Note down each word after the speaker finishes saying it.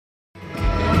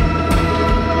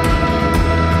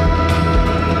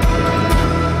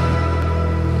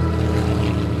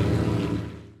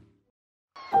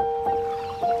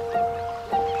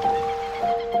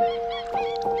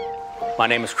My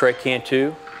name is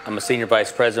Cantu. I'm a Senior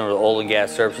Vice President of the Oil and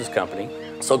Gas Services Company.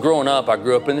 So growing up, I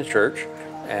grew up in the church,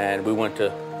 and we went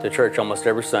to church almost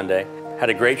every Sunday.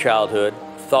 Had a great childhood.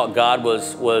 Thought God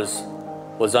was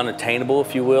unattainable,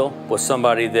 if you will. Was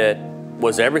somebody that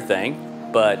was everything,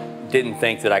 but didn't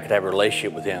think that I could have a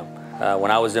relationship with Him.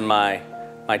 When I was in my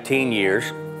teen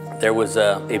years, there was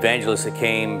an evangelist that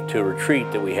came to a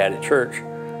retreat that we had at church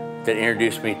that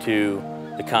introduced me to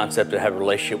the concept of having a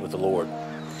relationship with the Lord,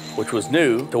 which was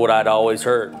new to what I'd always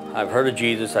heard. I've heard of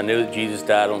Jesus. I knew that Jesus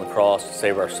died on the cross to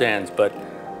save our sins, but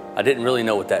I didn't really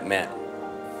know what that meant.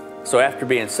 So after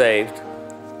being saved,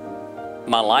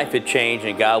 my life had changed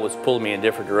and God was pulling me in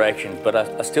different directions, but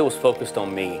I still was focused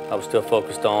on me. I was still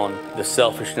focused on the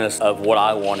selfishness of what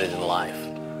I wanted in life.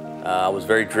 I was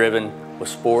very driven with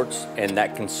sports, and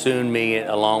that consumed me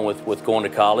along with going to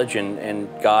college, and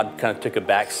God kind of took a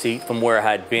back seat from where I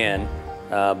had been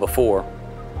before.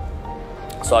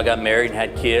 So I got married and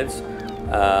had kids.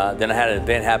 Then I had an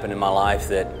event happen in my life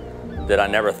that I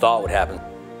never thought would happen.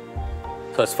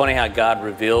 So it's funny how God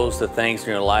reveals the things in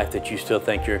your life that you still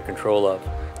think you're in control of.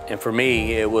 And for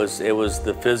me, it was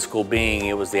the physical being,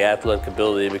 it was the athletic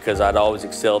ability, because I'd always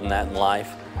excelled in that in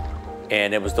life.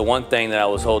 And it was the one thing that I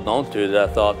was holding on to that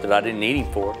I thought that I didn't need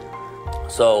Him for.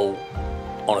 So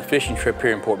on a fishing trip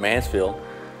here in Port Mansfield,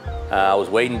 I was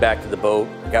wading back to the boat,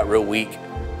 got real weak.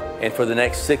 And for the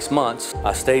next 6 months,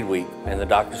 I stayed weak, and the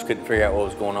doctors couldn't figure out what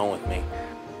was going on with me.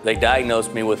 They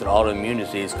diagnosed me with an autoimmune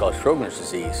disease called Sjogren's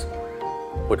disease,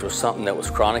 which was something that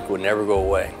was chronic, would never go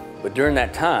away. But during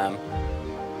that time,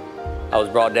 I was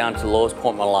brought down to the lowest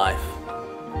point in my life,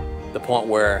 the point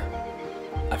where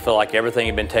I felt like everything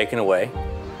had been taken away,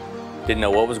 didn't know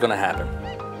what was going to happen.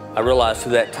 I realized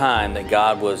through that time that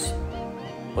God was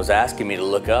asking me to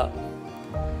look up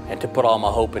and to put all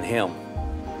my hope in Him.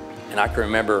 And I can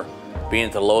remember being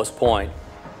at the lowest point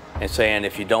and saying,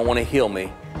 if you don't want to heal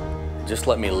me, just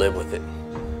let me live with it.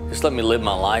 Just let me live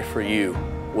my life for you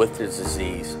with this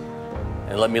disease,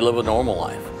 and let me live a normal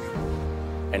life.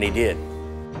 And He did.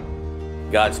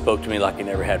 God spoke to me like He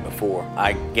never had before.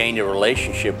 I gained a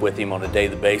relationship with Him on a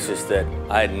daily basis that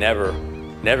I had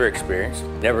never experienced,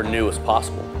 never knew was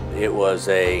possible. It was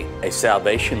a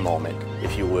salvation moment,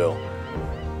 if you will.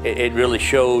 It really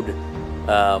showed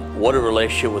what a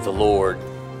relationship with the Lord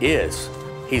is.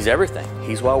 He's everything.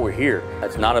 He's why we're here.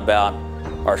 It's not about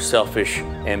our selfish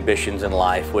ambitions in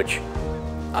life, which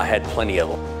I had plenty of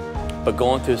them. But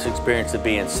going through this experience of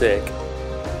being sick,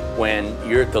 when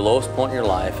you're at the lowest point in your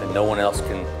life and no one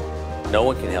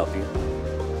can help you,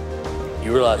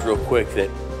 you realize real quick that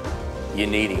you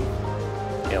need Him.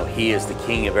 You know, He is the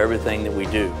King of everything that we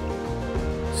do.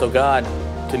 So God,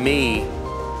 to me,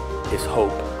 is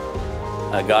hope.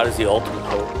 God is the ultimate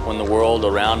hope. When the world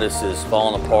around us is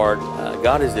falling apart,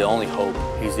 God is the only hope.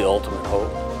 He's the ultimate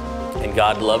hope. And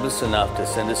God loved us enough to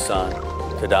send His Son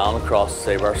to die on the cross to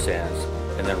save our sins,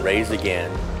 and then raise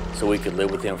again so we could live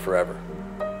with Him forever.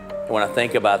 And when I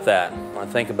think about that, when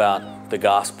I think about the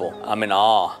gospel, I'm in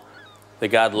awe that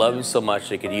God loved me so much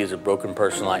that He could use a broken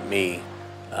person like me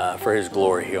for His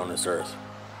glory here on this earth.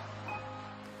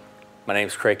 My name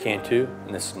is Cantu,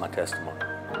 and this is my testimony.